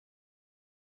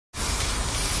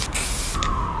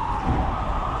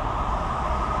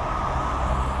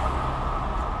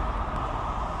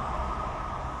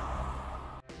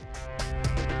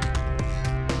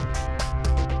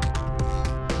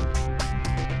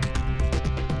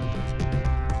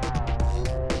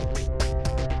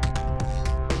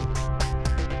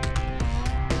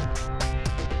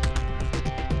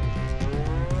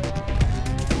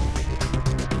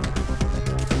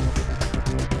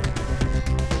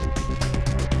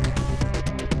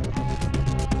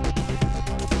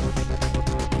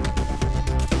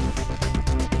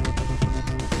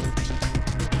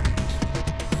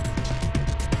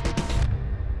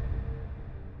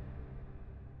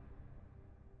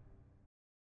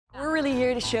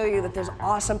here to show you that there's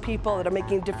awesome people that are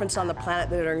making a difference on the planet,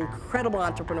 that are incredible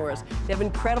entrepreneurs. They have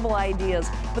incredible ideas,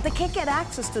 but they can't get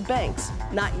access to banks.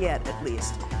 Not yet, at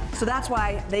least. So that's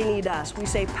why they need us. We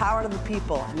say power to the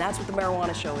people, and that's what the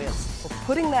Marijuana Show is. We're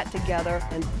putting that together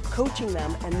and coaching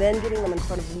them and then getting them in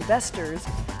front of investors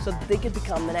so that they could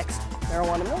become the next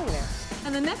marijuana millionaire.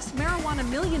 And the next marijuana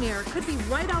millionaire could be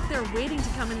right out there waiting to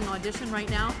come in and audition right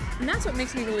now. And that's what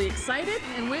makes me really excited.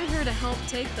 And we're here to help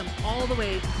take them all the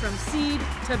way from seed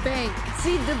to bank.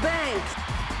 Seed to bank.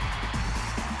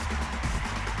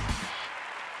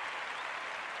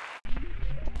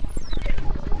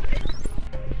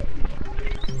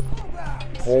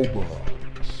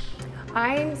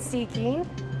 I'm seeking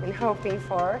and hoping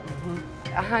for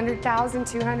 100,000,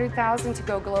 200,000 to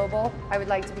go global. I would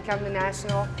like to become the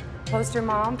national poster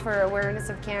mom for awareness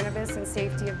of cannabis and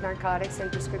safety of narcotics and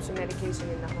prescription medication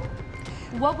in the home.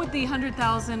 What would the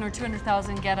 100,000 or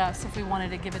 200,000 get us if we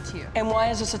wanted to give it to you? And why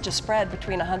is there such a spread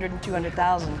between 100 and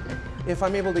 200,000? If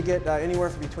I'm able to get anywhere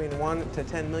from between $1 to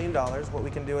 $10 million, what we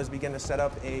can do is begin to set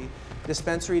up a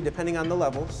dispensary depending on the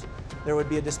levels. There would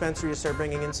be a dispensary to start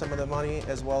bringing in some of the money,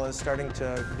 as well as starting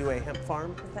to do a hemp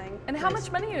farm. And how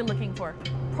much money are you looking for?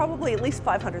 Probably at least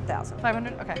 500,000.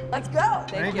 500? Okay. Let's go.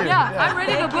 Thank you. Yeah, I'm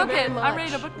ready to book it. much. I'm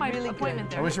ready to book my appointment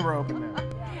there. I wish it were open now.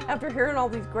 After hearing all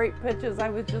these great pitches, I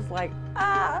was just like,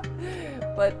 ah.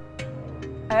 But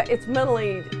it's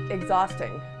mentally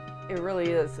exhausting. It really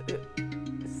is.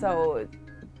 So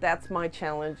that's my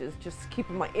challenge, is just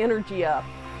keeping my energy up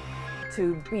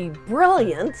to be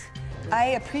brilliant. I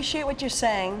appreciate what you're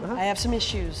saying. I have some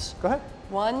issues. Go ahead.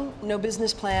 One, no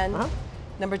business plan.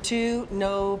 Number two,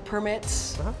 no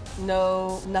permits,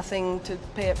 nothing to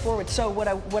pay it forward. So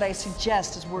what I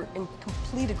suggest is, we're in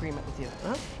complete agreement with you,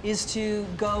 is to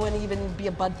go and even be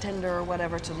a bud tender or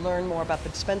whatever to learn more about the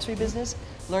dispensary business,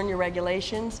 learn your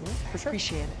regulations. For sure.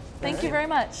 Appreciate it. Thank you very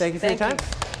much. Thank you for your time.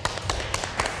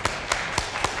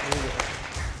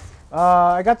 You.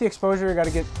 I got the exposure. Got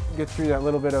to get through that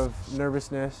little bit of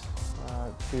nervousness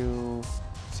to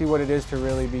see what it is to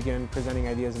really begin presenting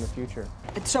ideas in the future.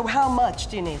 So how much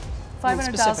do you need?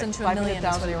 500,000 to $1 million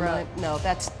is what he wrote. No,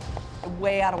 that's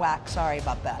way out of whack. Sorry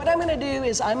about that. What I'm going to do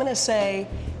is I'm going to say,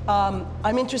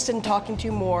 I'm interested in talking to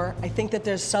you more. I think that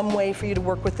there's some way for you to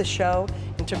work with the show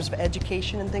in terms of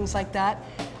education and things like that.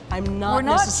 I'm not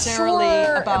necessarily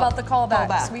sure about the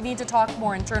callbacks. We need to talk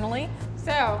more internally.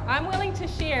 So I'm willing to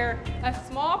share a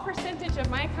small percentage of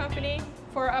my company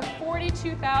for a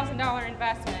 $42,000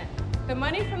 investment. The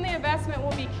money from the investment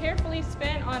will be carefully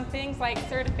spent on things like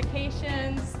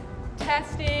certifications,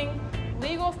 testing,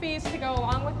 legal fees to go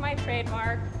along with my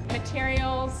trademark,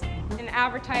 materials, and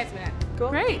advertisement. Cool.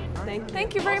 Great.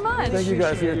 Thank you very much. Thank you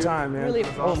guys for your time, man. Really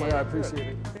Oh my God, I appreciate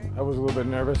it. I was a little bit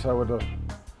nervous. I would have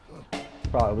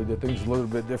probably did things a little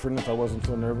bit different if I wasn't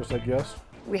so nervous, I guess.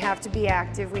 We have to be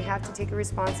active. We have to take a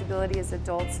responsibility as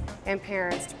adults and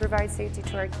parents to provide safety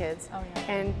to our kids. Oh, yeah.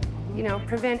 And, you know,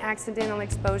 prevent accidental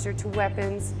exposure to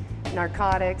weapons,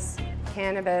 narcotics,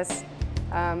 cannabis,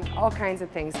 all kinds of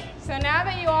things. So now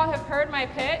that you all have heard my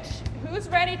pitch, who's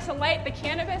ready to light the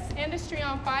cannabis industry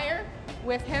on fire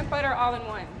with hemp butter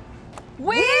all-in-one?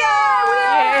 We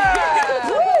are!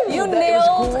 You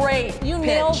nailed great. You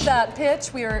nailed that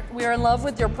pitch. We are in love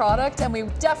with your product, and we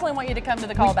definitely want you to come to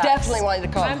the callback. Definitely want you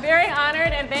to come. I'm very honored,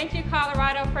 and thank you,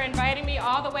 Colorado, for inviting me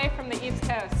all the way from the East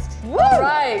Coast. Woo! All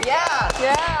right.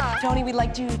 Yeah. Tony, we'd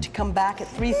like you to come back at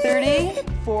 3:30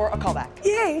 for a callback.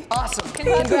 Yay! Awesome.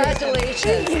 Congratulations.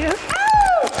 Thank you.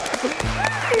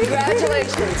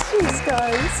 Congratulations. Thanks,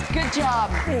 guys. Good job.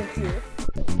 Thank you.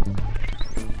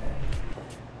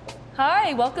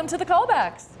 Hi, welcome to the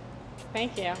callbacks.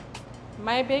 Thank you.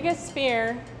 My biggest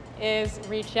fear is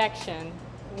rejection,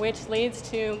 which leads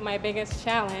to my biggest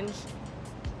challenge,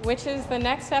 which is the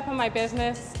next step in my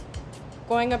business,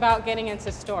 going about getting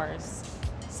into stores.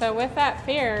 So with that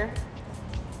fear,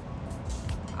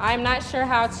 I'm not sure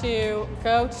how to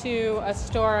go to a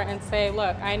store and say,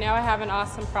 look, I know I have an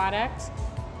awesome product.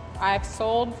 I've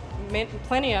sold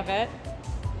plenty of it.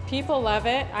 People love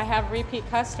it. I have repeat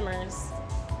customers.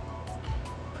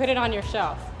 Put it on your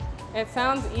shelf. It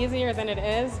sounds easier than it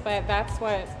is, but that's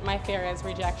what my fear is,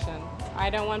 rejection. I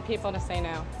don't want people to say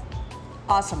no.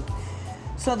 Awesome.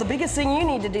 So the biggest thing you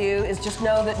need to do is just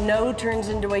know that no turns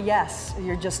into a yes.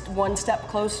 You're just one step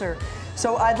closer.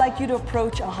 So I'd like you to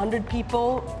approach 100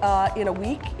 people in a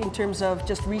week in terms of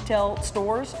just retail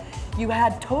stores. You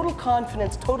had total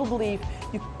confidence, total belief.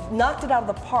 You knocked it out of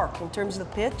the park in terms of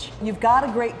the pitch. You've got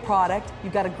a great product.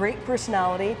 You've got a great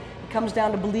personality. comes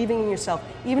down to believing in yourself.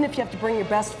 Even if you have to bring your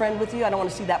best friend with you, I don't want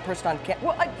to see that person on camera.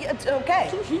 Well, it's okay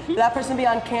for that person to be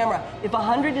on camera. If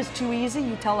 100 is too easy,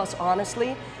 you tell us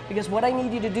honestly, because what I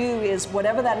need you to do is,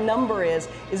 whatever that number is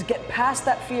get past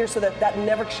that fear so that that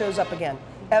never shows up again,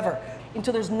 ever,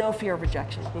 until there's no fear of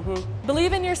rejection.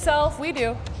 Believe in yourself, we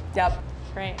do. Yep.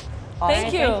 Great. Awesome.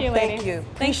 Thank you. Thank you, ladies. Thank you.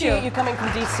 Thank Appreciate you. you coming from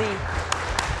DC.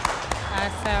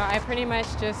 So I pretty much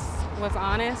just was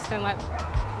honest and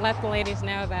let the ladies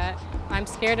know that I'm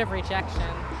scared of rejection.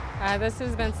 This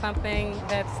has been something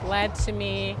that's led to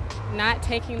me not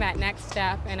taking that next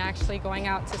step and actually going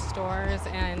out to stores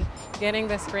and getting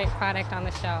this great product on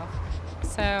the shelf.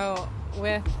 So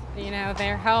with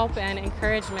their help and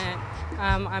encouragement,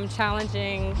 I'm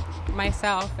challenging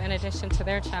myself in addition to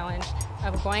their challenge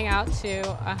of going out to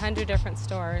 100 different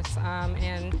stores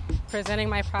and presenting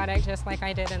my product just like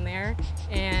I did in there.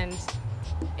 And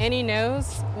any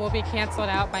no's will be canceled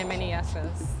out by many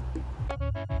yeses.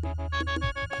 About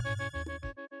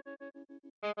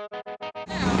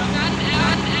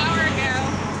an hour ago,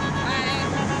 I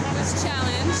was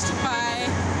challenged by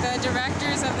the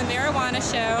directors of the marijuana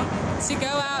show to go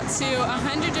out to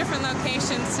 100 different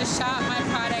locations to shop my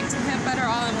product, Hemp Butter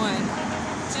All-in-One.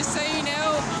 Just so you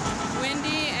know,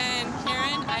 Wendy and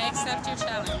Karen, I accept your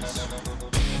challenge.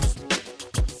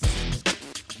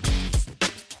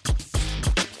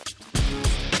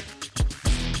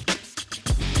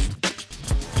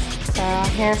 So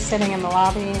I'm here sitting in the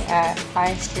lobby at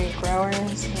High Street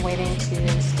Growers, waiting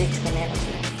to speak to the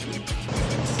manager.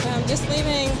 So I'm just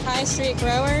leaving High Street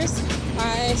Growers.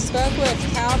 I spoke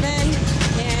with Calvin,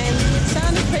 and he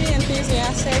sounded pretty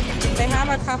enthusiastic. They have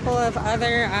a couple of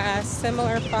other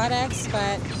similar products,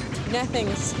 but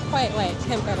nothing's quite like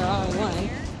Hemp Butter All-in-One.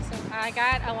 I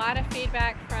got a lot of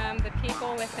feedback from the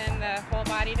people within the whole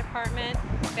body department.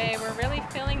 They were really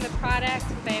feeling the product.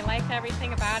 They liked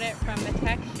everything about it, from the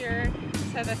texture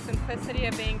to the simplicity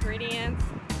of the ingredients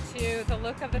to the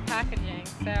look of the packaging.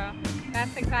 So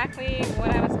that's exactly what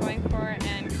I was going for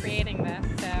in creating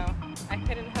this. So I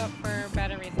couldn't hope for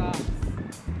better results.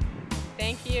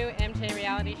 Thank you, MJ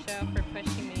Reality Show, for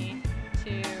pushing me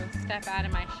to step out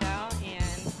of my shell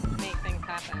and make things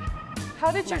happen.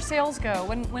 How did your sales go?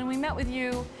 When we met with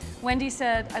you, Wendy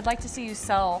said, I'd like to see you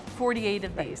sell 48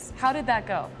 of these. How did that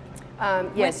go?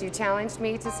 Yes, you challenged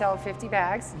me to sell 50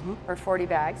 bags or 40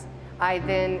 bags. I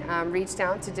then reached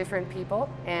out to different people,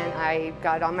 and I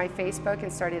got on my Facebook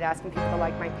and started asking people to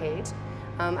like my page.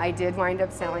 I did wind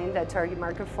up selling the target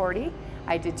mark of 40.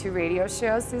 I did 2 radio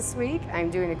shows this week. I'm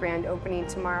doing a grand opening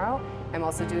tomorrow. I'm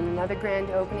also doing another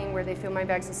grand opening where they fill my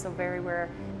bags of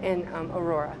silverware in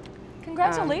Aurora.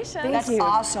 Congratulations. That's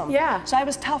awesome. Yeah. So I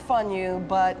was tough on you,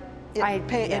 but it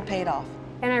paid off.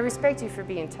 And I respect you for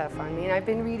being tough on me. And I've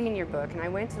been reading your book, and I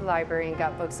went to the library and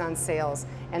got books on sales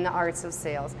and the arts of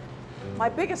sales. My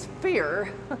biggest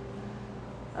fear,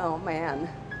 oh man,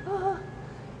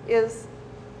 is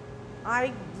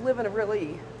I live in a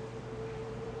really,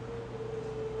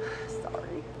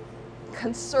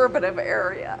 conservative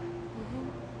area,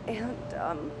 and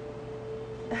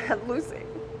losing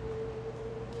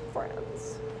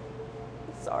friends.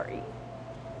 Sorry.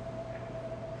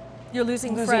 You're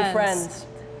losing friends.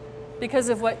 Because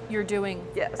of what you're doing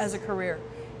as a career.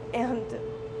 And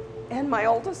my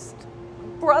oldest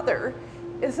brother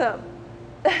is a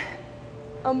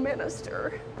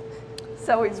minister,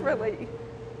 so he's really,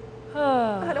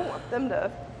 I don't want them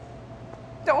to,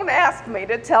 don't ask me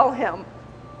to tell him.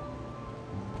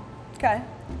 Okay.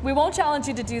 We won't challenge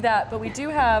you to do that, but we do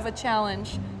have a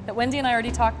challenge that Wendy and I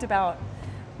already talked about,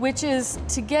 which is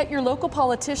to get your local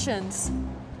politicians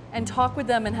and talk with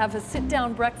them and have a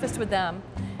sit-down breakfast with them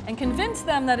and convince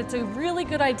them that it's a really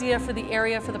good idea for the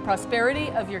area, for the prosperity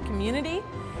of your community,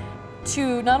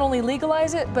 to not only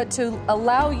legalize it, but to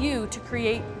allow you to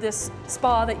create this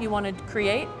spa that you want to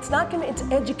create. It's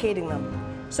educating them.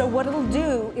 So what it'll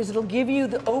do is it'll give you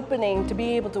the opening to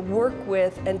be able to work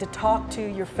with and to talk to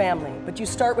your family. But you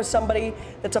start with somebody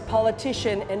that's a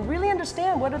politician and really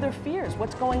understand what are their fears,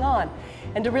 what's going on,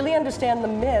 and to really understand the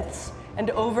myths and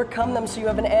to overcome them so you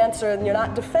have an answer and you're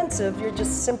not defensive, you're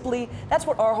just simply, that's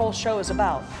what our whole show is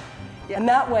about. Yeah. And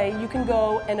that way you can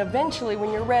go and eventually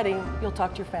when you're ready, you'll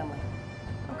talk to your family.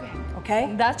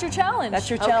 Okay? That's your challenge. That's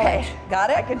your challenge. Okay.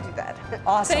 Got it? I can do that.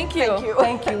 Awesome. Thank you. Thank you.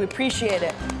 Thank you. We appreciate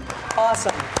it.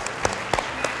 Awesome.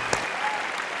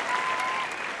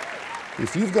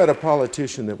 If you've got a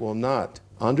politician that will not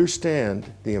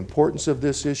understand the importance of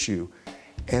this issue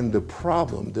and the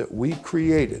problem that we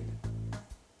created,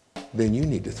 then you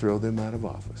need to throw them out of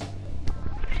office.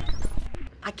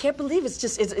 I can't believe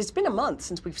it's been a month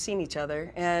since we've seen each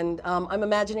other, and I'm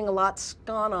imagining a lot's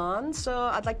gone on. So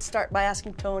I'd like to start by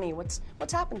asking Tony, what's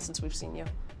happened since we've seen you?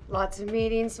 Lots of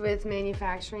meetings with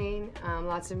manufacturing,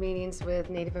 lots of meetings with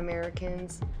Native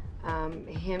Americans,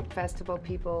 hemp festival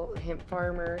people, hemp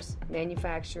farmers,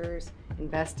 manufacturers,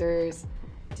 investors,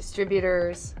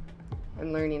 distributors.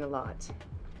 I'm learning a lot.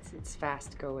 It's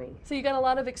fast going. So you got a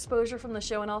lot of exposure from the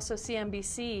show and also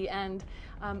CNBC, and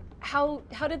how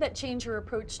did that change your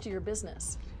approach to your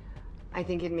business? I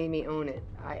think it made me own it.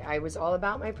 I was all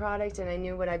about my product, and I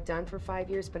knew what I've done for 5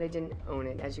 years, but I didn't own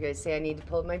it. As you guys say, I need to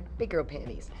pull up my big girl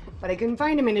panties, but I couldn't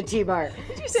find them in a T-bar.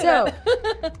 Did you say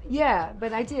that? Yeah,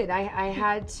 but I did. I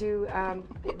had to,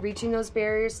 reaching those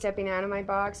barriers, stepping out of my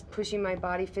box, pushing my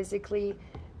body physically,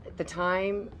 the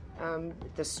time,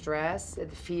 the stress, the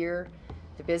fear,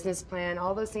 the business plan,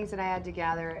 all those things that I had to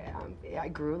gather. I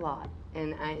grew a lot.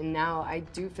 And now I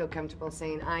do feel comfortable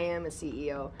saying I am a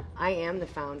CEO, I am the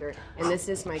founder, and this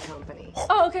is my company.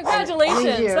 Oh, congratulations!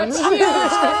 Thank you. That's huge.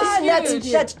 That's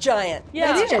huge. That's giant.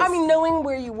 Yeah. It is. I mean, knowing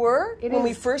where you were when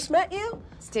we is. first met you.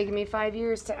 It's taken me 5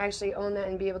 years to actually own that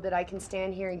and be able that I can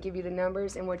stand here and give you the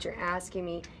numbers and what you're asking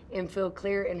me and feel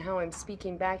clear in how I'm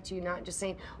speaking back to you, not just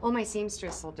saying, oh, my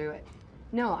seamstress will do it.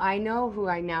 No, I know who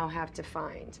I now have to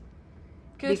find.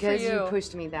 Good because for you. you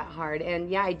pushed me that hard. And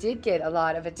yeah, I did get a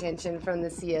lot of attention from the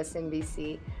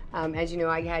CSNBC. As you know,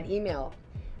 I had email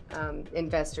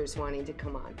investors wanting to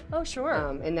come on. Oh, sure.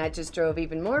 And that just drove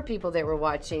even more people that were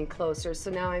watching closer. So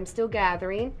now I'm still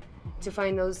gathering to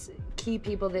find those key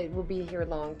people that will be here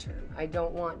long term. I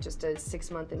don't want just a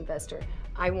 6-month investor.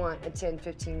 I want a 10,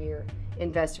 15-year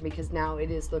investor, because now it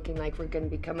is looking like we're going to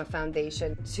become a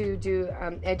foundation to do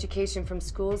education from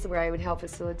schools, where I would help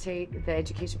facilitate the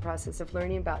education process of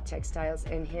learning about textiles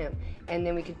and hemp. And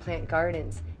then we could plant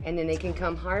gardens, and then they can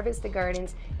come harvest the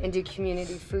gardens and do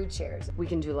community food shares. We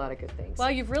can do a lot of good things.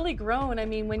 Well, you've really grown. I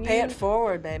mean, when you Pay it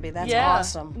forward, baby. That's yeah.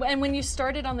 awesome. And when you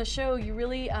started on the show, you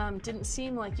really didn't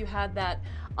seem like you had that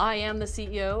I am the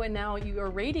CEO, and now you are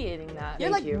radiating that. You're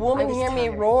like, you. woman, I was hear me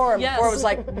tired. roar. Yes. Before it was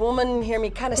like, woman, hear me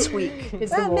kind of squeak.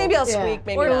 It's the wolf. Maybe I'll Yeah. squeak,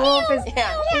 maybe Or not. the wolf is,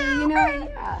 Yeah. you know,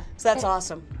 yeah. So that's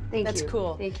awesome. Thank That's you.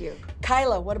 cool. Thank you.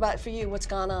 Kyla, what about for you? What's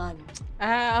gone on?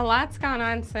 A lot's gone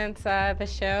on since the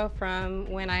show, from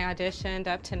when I auditioned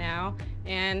up to now.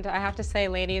 And I have to say,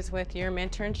 ladies, with your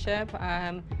mentorship,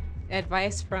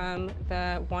 advice from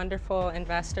the wonderful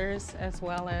investors as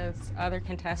well as other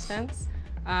contestants,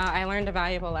 I learned a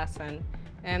valuable lesson.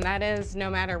 And that is, no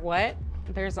matter what,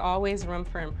 there's always room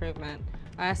for improvement.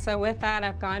 So with that,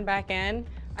 I've gone back in.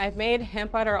 I've made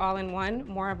hemp butter all-in-one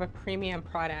more of a premium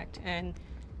product. And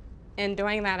in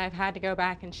doing that, I've had to go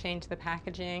back and change the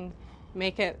packaging,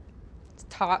 make it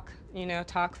talk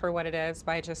for what it is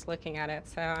by just looking at it.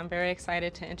 So I'm very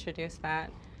excited to introduce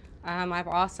that. I've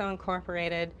also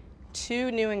incorporated 2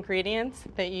 new ingredients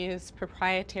that use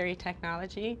proprietary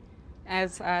technology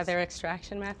as their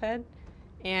extraction method.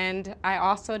 And I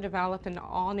also developed an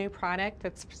all-new product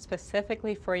that's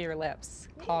specifically for your lips,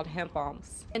 called hemp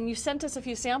balms. And you sent us a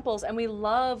few samples, and we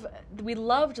loved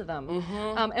them.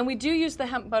 And we do use the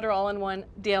hemp butter all-in-one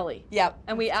daily. Yeah.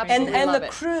 And we absolutely and love the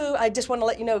it. crew, I just want to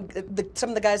let you know, some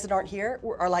of the guys that aren't here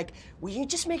are like, will you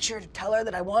just make sure to tell her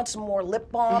that I want some more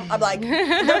lip balm? I'm like,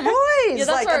 they're boys. Yeah, that's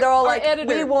like, our- they're all our like,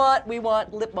 editor. we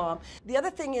want lip balm. The other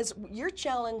thing is, your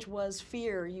challenge was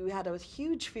fear. You had a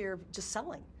huge fear of just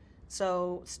selling.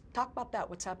 So talk about that.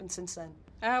 What's happened since then?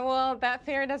 Well, that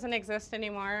fear doesn't exist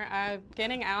anymore.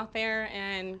 Getting out there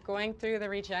and going through the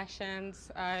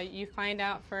rejections, you find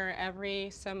out for every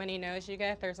so many no's you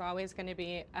get, there's always going to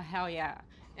be a hell yeah.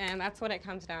 And that's what it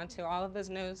comes down to. All of those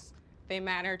no's, they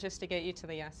matter just to get you to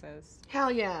the yeses.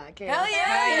 Hell yeah. Okay. Hell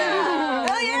yeah!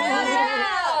 Hell yeah!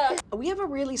 Hell yeah! We have a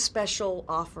really special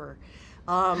offer.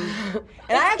 And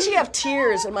I actually have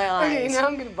tears in my eyes. Okay, now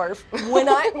I'm gonna barf. when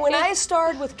I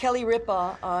starred with Kelly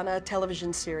Ripa on a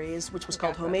television series, which was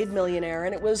called Homemade Millionaire,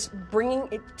 and it was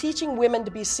teaching women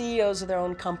to be CEOs of their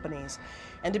own companies,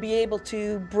 and to be able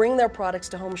to bring their products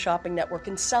to Home Shopping Network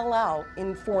and sell out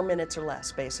in 4 minutes or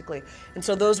less, basically. And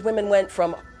so those women went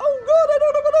from, oh God, I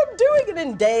don't know what I'm doing, and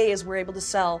in days were able to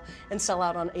sell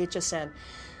out on HSN.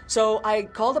 So I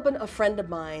called up a friend of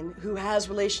mine who has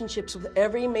relationships with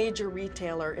every major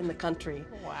retailer in the country.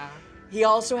 Wow. He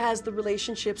also has the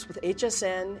relationships with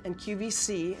HSN and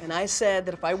QVC, and I said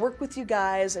that if I work with you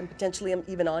guys, and potentially I'm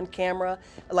even on camera,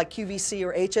 like QVC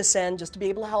or HSN, just to be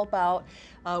able to help out,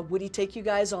 would he take you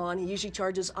guys on? He usually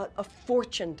charges a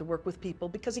fortune to work with people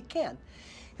because he can.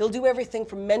 He'll do everything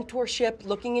from mentorship,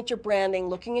 looking at your branding,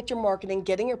 looking at your marketing,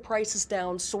 getting your prices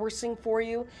down, sourcing for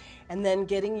you, and then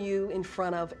getting you in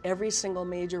front of every single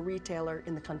major retailer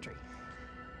in the country.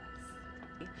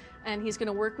 And he's going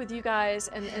to work with you guys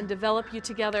and develop you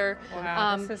together.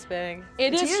 Wow, this is big.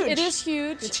 It It's is. huge. It is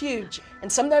huge. It's huge.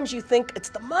 And sometimes you think it's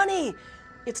the money.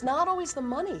 It's not always the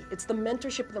money. It's the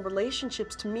mentorship and the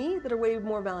relationships, to me, that are way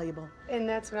more valuable. And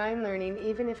that's what I'm learning.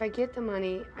 Even if I get the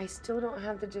money, I still don't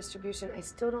have the distribution. I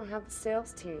still don't have the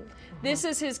sales team. This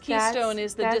is his keystone: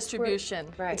 is the that's distribution.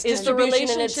 Where, right. It's Is the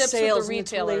distribution and it's relationships sales with the and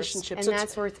it's retailers. relationships. And So it's-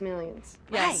 that's worth millions.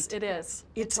 Yes, it is.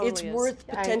 It's totally is. worth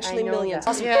potentially I know millions.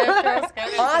 that. Awesome.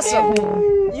 Yeah,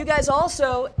 Awesome. You guys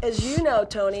also, as you know,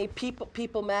 Tony,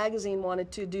 People Magazine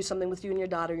wanted to do something with you and your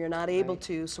daughter. You're not able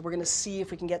to, so we're going to see if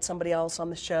we can get somebody else on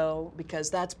the show, because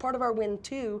that's part of our win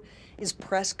too, is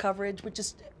press coverage, which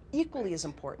is equally as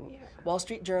important. Wall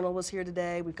Street Journal was here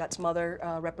today. We've got some other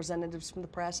representatives from the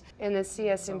press. And the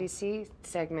CSNBC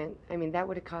segment, I mean, that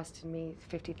would have costed me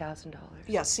 $50,000.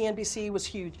 Yeah, CNBC was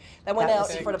huge. That went That out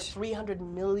was in front of 300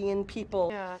 million people.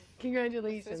 Yeah,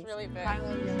 congratulations. This is really big.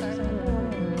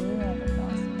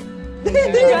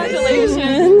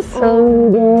 Congratulations.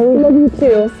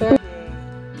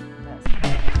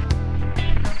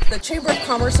 The Chamber of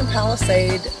Commerce in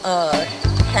Palisade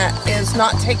is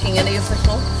not taking any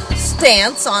official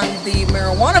stance on the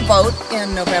marijuana vote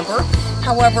in November.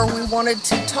 However, we wanted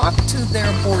to talk to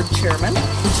their board chairman.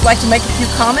 Would you like to make a few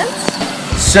comments?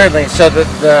 Certainly. So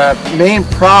the main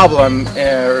problem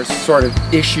or sort of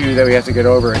issue that we have to get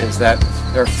over is that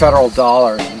there are federal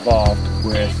dollars involved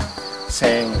with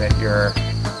saying that you're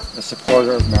a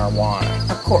supporter of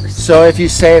marijuana. Of course. So if you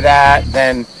say that,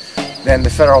 then the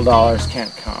federal dollars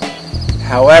can't come.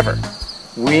 However,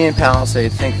 we in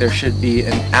Palisade think there should be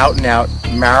an out-and-out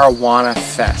marijuana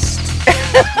fest.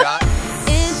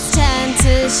 It's time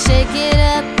to shake it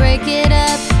up, break it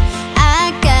up.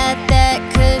 I got that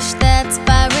kush that's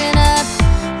firing up.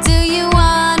 Do you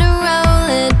wanna roll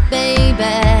it,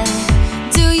 baby?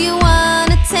 Do you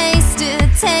wanna taste it,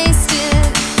 taste it?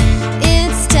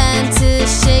 It's time to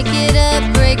shake it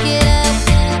up, break it up.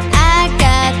 I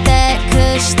got that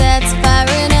kush that's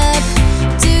firing up.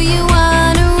 Do you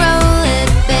wanna roll it,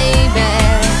 baby?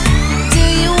 Do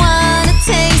you wanna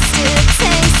taste it,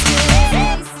 taste it,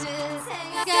 taste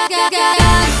it?